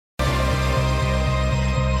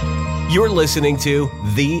You're listening to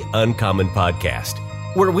The Uncommon Podcast,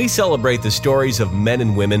 where we celebrate the stories of men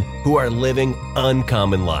and women who are living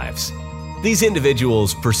uncommon lives. These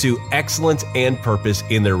individuals pursue excellence and purpose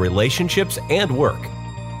in their relationships and work.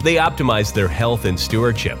 They optimize their health and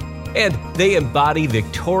stewardship, and they embody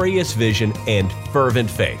victorious vision and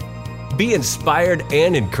fervent faith. Be inspired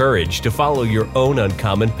and encouraged to follow your own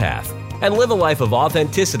uncommon path and live a life of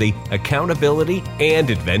authenticity, accountability, and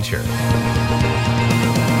adventure.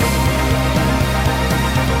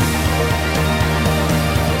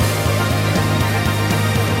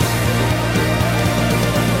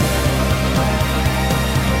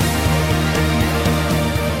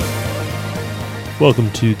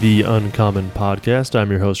 Welcome to the Uncommon Podcast.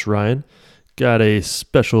 I'm your host, Ryan. Got a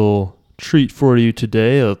special treat for you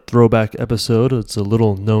today, a throwback episode. It's a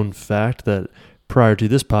little known fact that prior to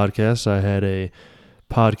this podcast, I had a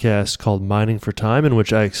podcast called Mining for Time, in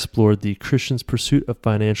which I explored the Christian's pursuit of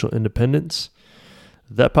financial independence.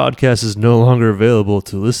 That podcast is no longer available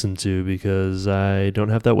to listen to because I don't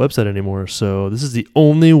have that website anymore. So this is the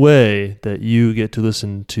only way that you get to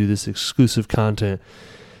listen to this exclusive content.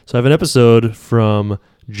 So I have an episode from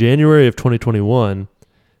January of 2021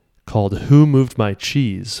 called Who Moved My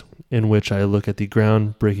Cheese, in which I look at the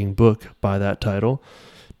groundbreaking book by that title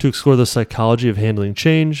to explore the psychology of handling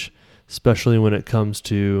change, especially when it comes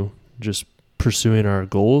to just pursuing our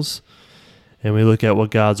goals. And we look at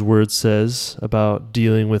what God's word says about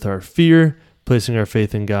dealing with our fear, placing our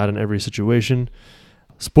faith in God in every situation.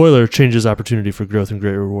 Spoiler, changes opportunity for growth and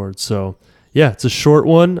great rewards. So yeah, it's a short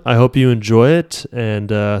one. I hope you enjoy it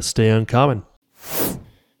and stay uncommon.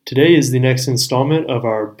 Today is the next installment of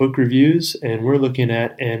our book reviews, and we're looking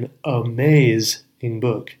at an amazing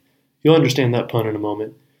book. You'll understand that pun in a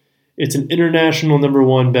moment. It's an international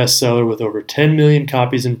 #1 bestseller with over 10 million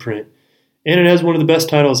copies in print, and it has one of the best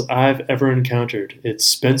titles I've ever encountered. It's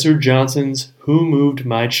Spencer Johnson's Who Moved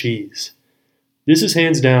My Cheese. This is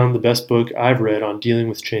hands down the best book I've read on dealing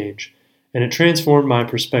with change, and it transformed my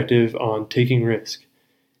perspective on taking risk.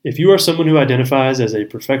 If you are someone who identifies as a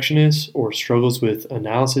perfectionist or struggles with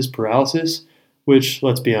analysis paralysis, which,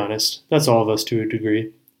 let's be honest, that's all of us to a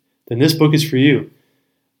degree, then this book is for you.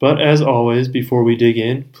 But as always, before we dig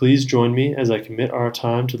in, please join me as I commit our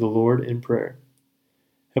time to the Lord in prayer.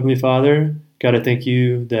 Heavenly Father, God, I thank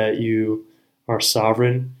you that you are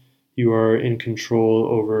sovereign. You are in control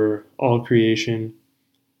over all creation.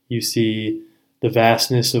 You see the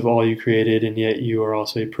vastness of all you created, and yet you are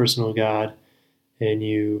also a personal God, and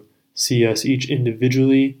you see us each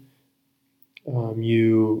individually.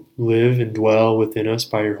 You live and dwell within us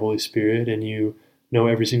by your Holy Spirit, and you know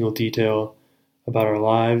every single detail about our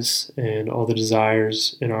lives and all the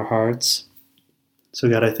desires in our hearts. So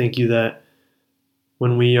God, I thank you that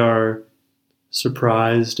when we are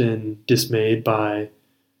surprised and dismayed by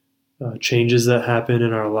changes that happen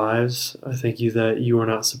in our lives, I thank you that you are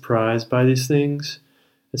not surprised by these things,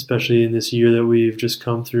 especially in this year that we've just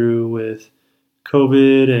come through with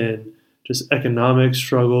COVID and just economic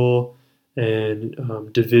struggle and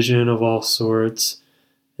division of all sorts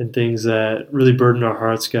and things that really burden our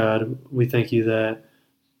hearts, God. We thank you that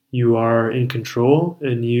you are in control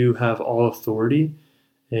and you have all authority,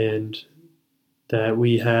 and that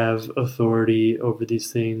we have authority over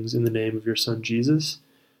these things in the name of your Son, Jesus.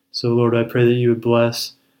 So, Lord, I pray that you would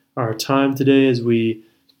bless our time today as we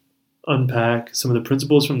unpack some of the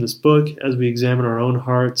principles from this book, as we examine our own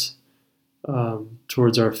hearts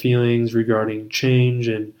towards our feelings regarding change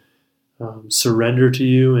and surrender to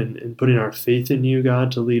you and putting our faith in you,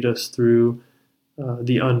 God, to lead us through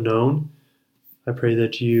the unknown. I pray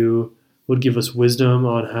that you would give us wisdom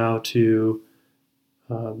on how to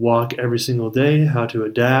walk every single day, how to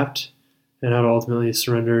adapt, and how to ultimately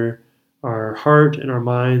surrender our heart and our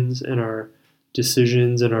minds and our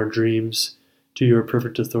decisions and our dreams to your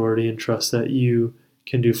perfect authority, and trust that you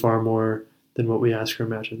can do far more than what we ask or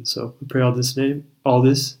imagine. So we pray all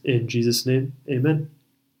this in Jesus' name. Amen.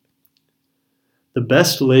 The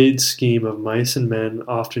best laid scheme of mice and men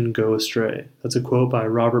often go astray. That's a quote by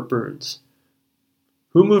Robert Burns.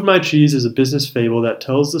 Who Moved My Cheese is a business fable that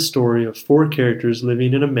tells the story of 4 characters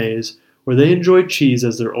living in a maze where they enjoy cheese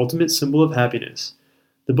as their ultimate symbol of happiness.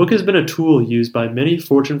 The book has been a tool used by many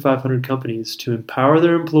Fortune 500 companies to empower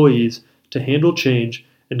their employees to handle change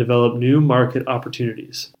and develop new market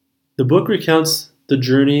opportunities. The book recounts the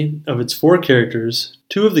journey of its 4 characters.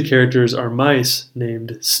 2 of the characters are mice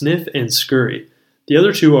named Sniff and Scurry. The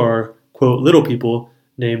other 2 are, quote, little people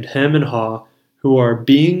named Hem and Haw, who are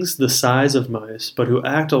beings the size of mice, but who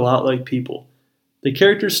act a lot like people. The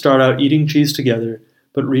characters start out eating cheese together,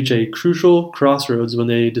 but reach a crucial crossroads when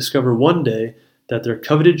they discover one day that their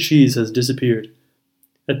coveted cheese has disappeared.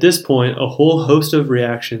 At this point, a whole host of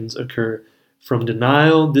reactions occur, from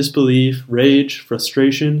denial, disbelief, rage,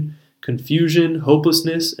 frustration, confusion,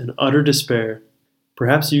 hopelessness, and utter despair.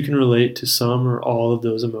 Perhaps you can relate to some or all of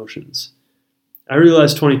those emotions. I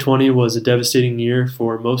realize 2020 was a devastating year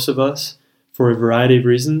for most of us for a variety of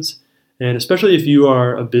reasons, and especially if you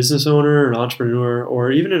are a business owner, an entrepreneur, or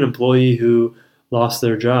even an employee who lost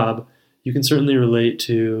their job, you can certainly relate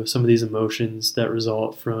to some of these emotions that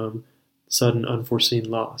result from sudden unforeseen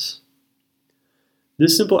loss.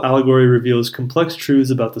 This simple allegory reveals complex truths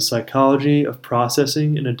about the psychology of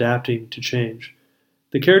processing and adapting to change.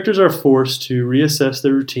 The characters are forced to reassess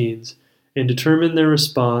their routines and determine their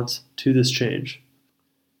response to this change.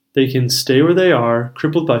 They can stay where they are,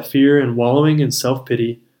 crippled by fear and wallowing in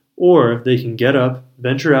self-pity, or they can get up,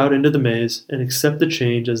 venture out into the maze, and accept the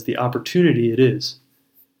change as the opportunity it is.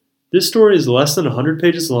 This story is less than 100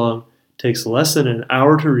 pages long, takes less than an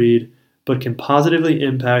hour to read, but can positively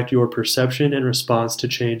impact your perception and response to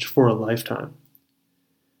change for a lifetime.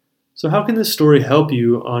 So how can this story help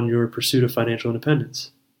you on your pursuit of financial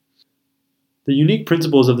independence? The unique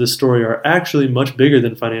principles of this story are actually much bigger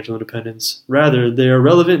than financial independence. Rather, they are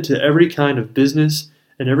relevant to every kind of business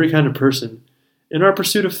and every kind of person. In our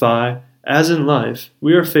pursuit of FI, as in life,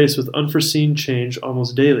 we are faced with unforeseen change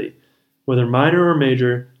almost daily. Whether minor or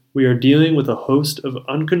major, we are dealing with a host of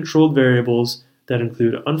uncontrolled variables that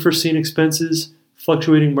include unforeseen expenses,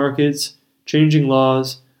 fluctuating markets, changing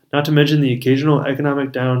laws, not to mention the occasional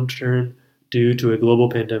economic downturn due to a global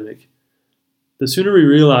pandemic. The sooner we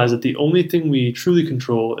realize that the only thing we truly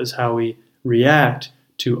control is how we react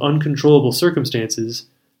to uncontrollable circumstances,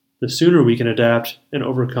 the sooner we can adapt and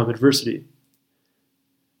overcome adversity.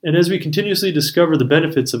 And as we continuously discover the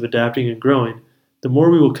benefits of adapting and growing, the more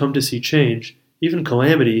we will come to see change, even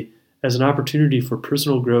calamity, as an opportunity for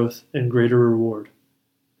personal growth and greater reward.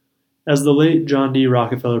 As the late John D.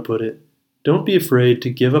 Rockefeller put it, don't be afraid to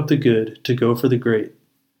give up the good to go for the great.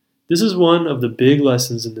 This is one of the big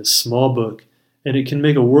lessons in this small book, and it can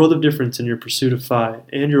make a world of difference in your pursuit of FI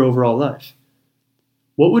and your overall life.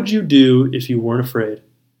 What would you do if you weren't afraid?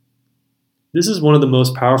 This is one of the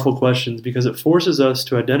most powerful questions because it forces us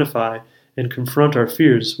to identify and confront our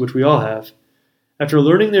fears, which we all have. After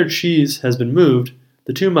learning their cheese has been moved,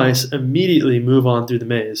 the two mice immediately move on through the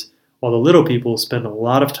maze, while the little people spend a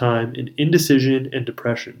lot of time in indecision and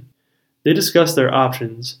depression. They discuss their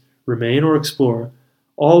options, remain or explore,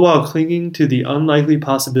 all while clinging to the unlikely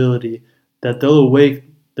possibility that they'll awake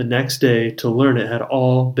the next day to learn it had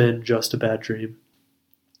all been just a bad dream.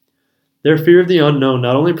 Their fear of the unknown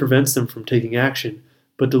not only prevents them from taking action,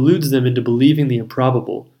 but deludes them into believing the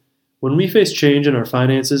improbable. When we face change in our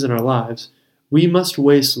finances and our lives, we must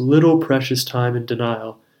waste little precious time in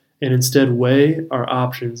denial and instead weigh our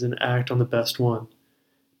options and act on the best one.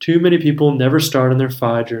 Too many people never start on their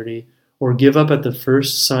FI journey or give up at the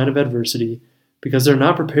first sign of adversity because they're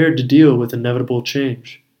not prepared to deal with inevitable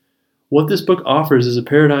change. What this book offers is a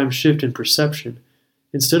paradigm shift in perception.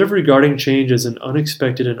 Instead of regarding change as an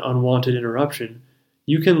unexpected and unwanted interruption,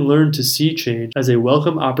 you can learn to see change as a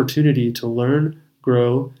welcome opportunity to learn,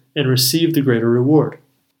 grow, and receive the greater reward.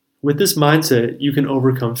 With this mindset, you can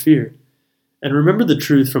overcome fear. And remember the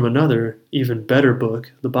truth from another, even better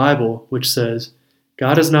book, the Bible, which says,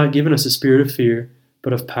 God has not given us a spirit of fear,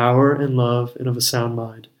 but of power and love and of a sound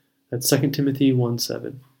mind. That's 2 Timothy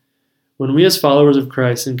 1:7. When we as followers of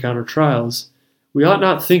Christ encounter trials, we ought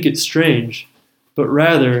not think it strange, but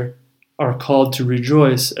rather are called to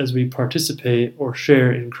rejoice as we participate or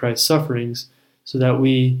share in Christ's sufferings, so that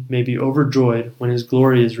we may be overjoyed when his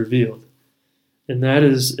glory is revealed. And that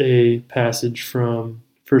is a passage from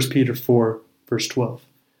 1 Peter 4, verse 12.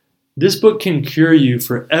 This book can cure you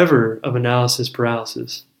forever of analysis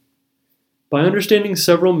paralysis. By understanding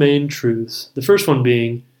several main truths, the first one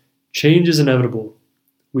being, change is inevitable.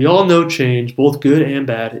 We all know change, both good and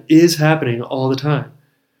bad, is happening all the time.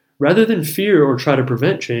 Rather than fear or try to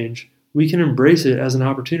prevent change, we can embrace it as an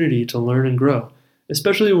opportunity to learn and grow,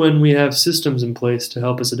 especially when we have systems in place to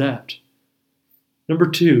help us adapt. Number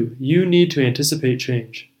 2, you need to anticipate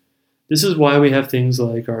change. This is why we have things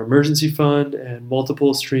like our emergency fund and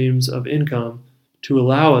multiple streams of income to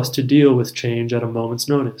allow us to deal with change at a moment's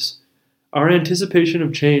notice. Our anticipation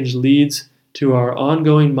of change leads to our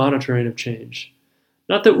ongoing monitoring of change.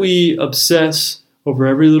 Not that we obsess over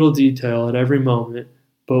every little detail at every moment,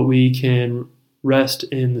 but we can rest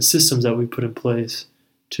in the systems that we put in place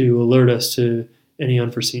to alert us to any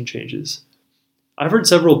unforeseen changes. I've heard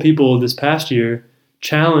several people this past year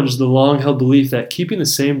challenge the long-held belief that keeping the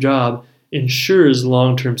same job ensures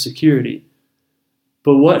long-term security.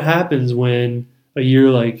 But what happens when a year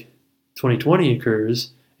like 2020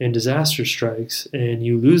 occurs and disaster strikes and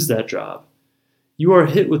you lose that job, you are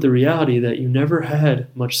hit with the reality that you never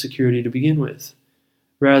had much security to begin with.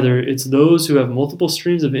 Rather, it's those who have multiple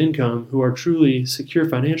streams of income who are truly secure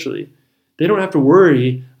financially. They don't have to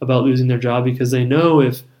worry about losing their job because they know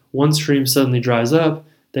if one stream suddenly dries up,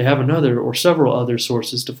 they have another or several other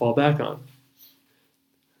sources to fall back on.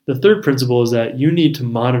 The third principle is that you need to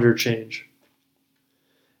monitor change.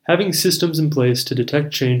 Having systems in place to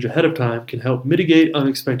detect change ahead of time can help mitigate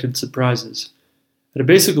unexpected surprises. At a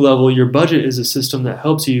basic level, your budget is a system that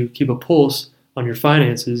helps you keep a pulse on your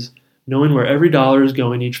finances, knowing where every dollar is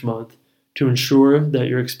going each month to ensure that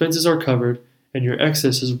your expenses are covered and your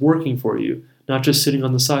excess is working for you, not just sitting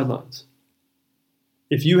on the sidelines.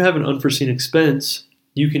 If you have an unforeseen expense,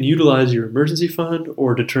 you can utilize your emergency fund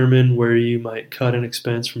or determine where you might cut an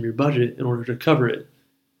expense from your budget in order to cover it.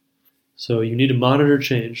 So you need to monitor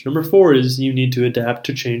change. Number 4 is you need to adapt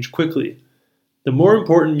to change quickly. The more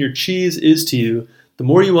important your cheese is to you, the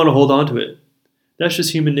more you want to hold on to it. That's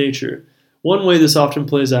just human nature. One way this often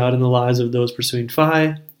plays out in the lives of those pursuing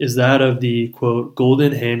FI is that of the, quote,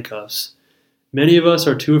 golden handcuffs. Many of us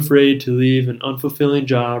are too afraid to leave an unfulfilling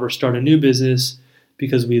job or start a new business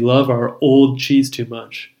because we love our old cheese too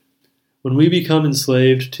much. When we become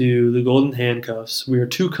enslaved to the golden handcuffs, we are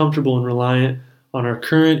too comfortable and reliant on our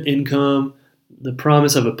current income, the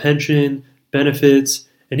promise of a pension, benefits,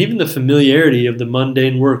 and even the familiarity of the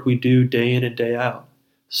mundane work we do day in and day out.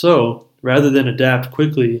 So, rather than adapt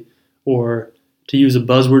quickly, or to use a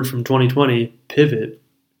buzzword from 2020, pivot,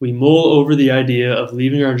 we mull over the idea of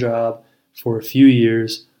leaving our job for a few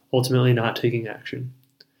years, ultimately not taking action.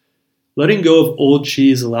 Letting go of old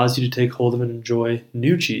cheese allows you to take hold of and enjoy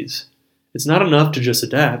new cheese. It's not enough to just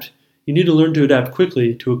adapt. You need to learn to adapt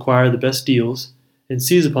quickly to acquire the best deals and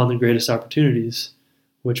seize upon the greatest opportunities,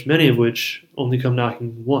 many of which only come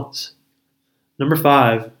knocking once. Number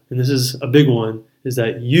 5, and this is a big one, is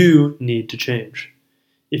that you need to change.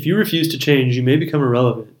 If you refuse to change, you may become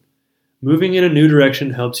irrelevant. Moving in a new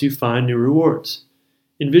direction helps you find new rewards.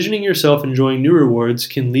 Envisioning yourself enjoying new rewards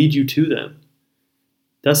can lead you to them.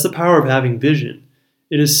 That's the power of having vision.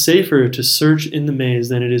 It is safer to search in the maze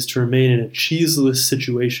than it is to remain in a cheeseless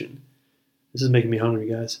situation. This is making me hungry,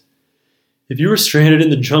 guys. If you were stranded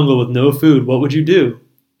in the jungle with no food, what would you do?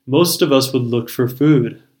 Most of us would look for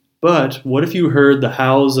food. But what if you heard the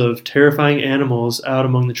howls of terrifying animals out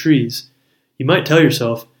among the trees? You might tell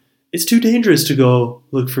yourself, it's too dangerous to go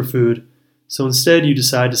look for food. So instead you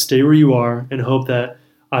decide to stay where you are and hope that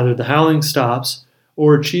either the howling stops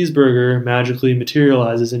or a cheeseburger magically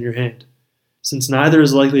materializes in your hand. Since neither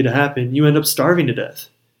is likely to happen, you end up starving to death.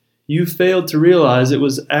 You failed to realize it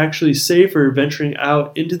was actually safer venturing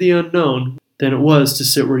out into the unknown than it was to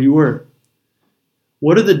sit where you were.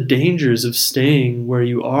 What are the dangers of staying where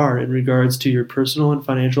you are in regards to your personal and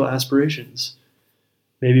financial aspirations?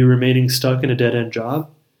 Maybe remaining stuck in a dead-end job,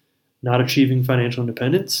 not achieving financial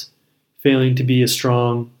independence, failing to be a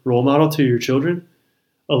strong role model to your children,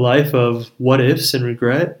 a life of what-ifs and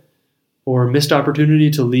regret, or missed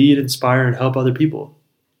opportunity to lead, inspire, and help other people.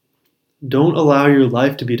 Don't allow your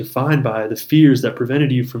life to be defined by the fears that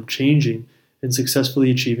prevented you from changing and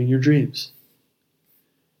successfully achieving your dreams.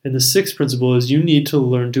 And the 6th principle is you need to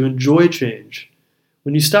learn to enjoy change.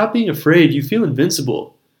 When you stop being afraid, you feel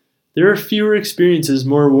invincible. There are fewer experiences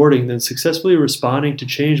more rewarding than successfully responding to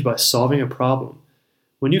change by solving a problem.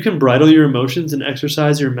 When you can bridle your emotions and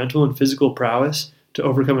exercise your mental and physical prowess to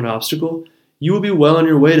overcome an obstacle, you will be well on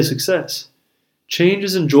your way to success. Change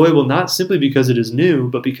is enjoyable not simply because it is new,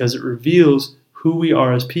 but because it reveals who we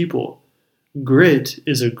are as people. Grit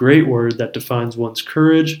is a great word that defines one's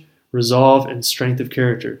courage, resolve, and strength of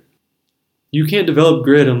character. You can't develop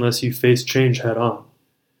grit unless you face change head on.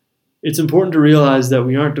 It's important to realize that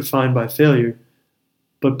we aren't defined by failure,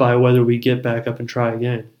 but by whether we get back up and try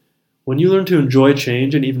again. When you learn to enjoy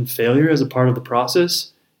change and even failure as a part of the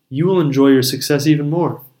process, you will enjoy your success even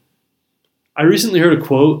more. I recently heard a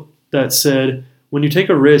quote that said, when you take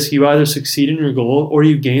a risk, you either succeed in your goal or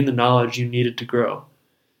you gain the knowledge you needed to grow.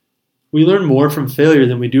 We learn more from failure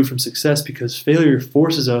than we do from success because failure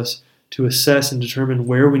forces us to assess and determine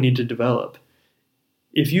where we need to develop.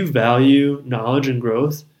 If you value knowledge and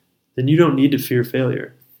growth, then you don't need to fear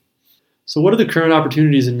failure. So what are the current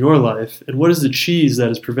opportunities in your life, and what is the cheese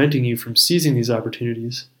that is preventing you from seizing these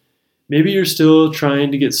opportunities? Maybe you're still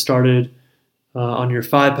trying to get started on your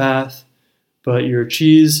FI path, but your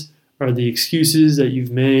cheese are the excuses that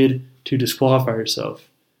you've made to disqualify yourself.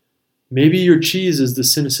 Maybe your cheese is the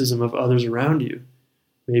cynicism of others around you.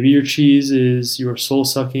 Maybe your cheese is your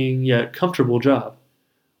soul-sucking yet comfortable job.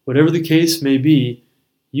 Whatever the case may be,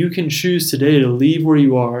 you can choose today to leave where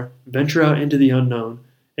you are, venture out into the unknown,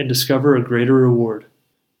 and discover a greater reward.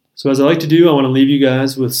 So as I like to do, I want to leave you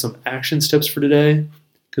guys with some action steps for today,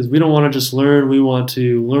 because we don't want to just learn. We want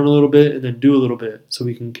to learn a little bit and then do a little bit so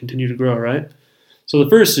we can continue to grow, right? So the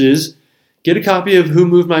first is get a copy of Who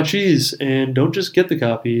Moved My Cheese, and don't just get the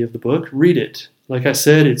copy of the book, read it. Like I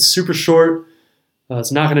said, it's super short.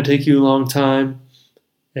 It's not going to take you a long time,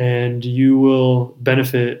 and you will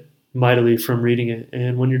benefit mightily from reading it.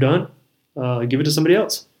 And when you're done, give it to somebody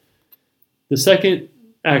else. The second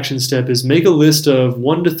action step is make a list of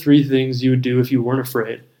 1 to 3 things you would do if you weren't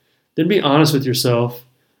afraid. Then be honest with yourself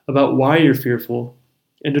about why you're fearful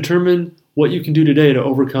and determine what you can do today to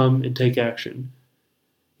overcome and take action.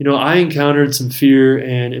 I encountered some fear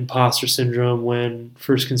and imposter syndrome when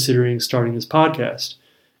first considering starting this podcast.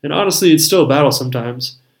 And honestly, it's still a battle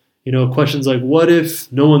sometimes. Questions like, what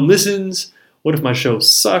if no one listens? What if my show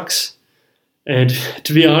sucks? And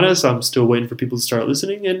to be honest, I'm still waiting for people to start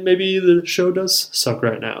listening, and maybe the show does suck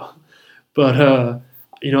right now. But,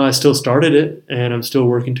 I still started it, and I'm still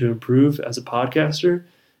working to improve as a podcaster,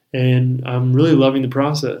 and I'm really loving the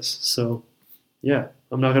process. So, yeah,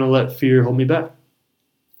 I'm not going to let fear hold me back.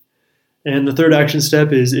 And the third action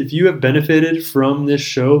step is if you have benefited from this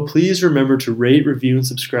show, please remember to rate, review, and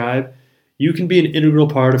subscribe. You can be an integral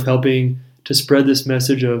part of helping to spread this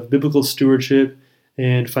message of biblical stewardship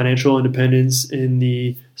and financial independence in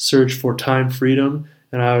the search for time freedom,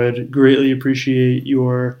 and I would greatly appreciate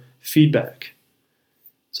your feedback.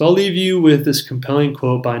 So I'll leave you with this compelling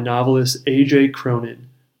quote by novelist A.J. Cronin.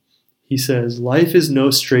 He says, "Life is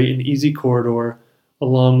no straight and easy corridor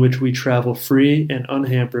along which we travel free and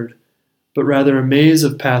unhampered, but rather a maze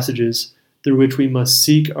of passages through which we must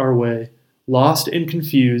seek our way, lost and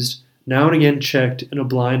confused, now and again checked in a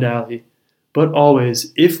blind alley. But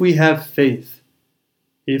always, if we have faith,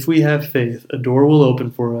 a door will open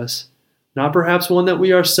for us, not perhaps one that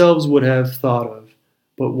we ourselves would have thought of,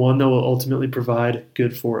 but one that will ultimately provide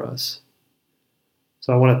good for us."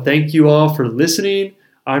 So I want to thank you all for listening.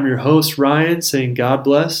 I'm your host, Ryan, saying God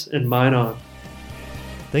bless and mine on.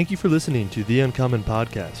 Thank you for listening to The Uncommon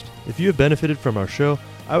Podcast. If you have benefited from our show,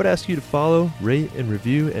 I would ask you to follow, rate, and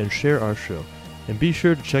review and share our show. And be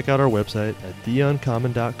sure to check out our website at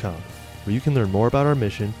theuncommon.com, where you can learn more about our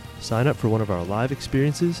mission, sign up for one of our live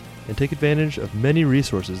experiences, and take advantage of many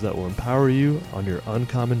resources that will empower you on your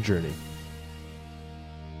uncommon journey.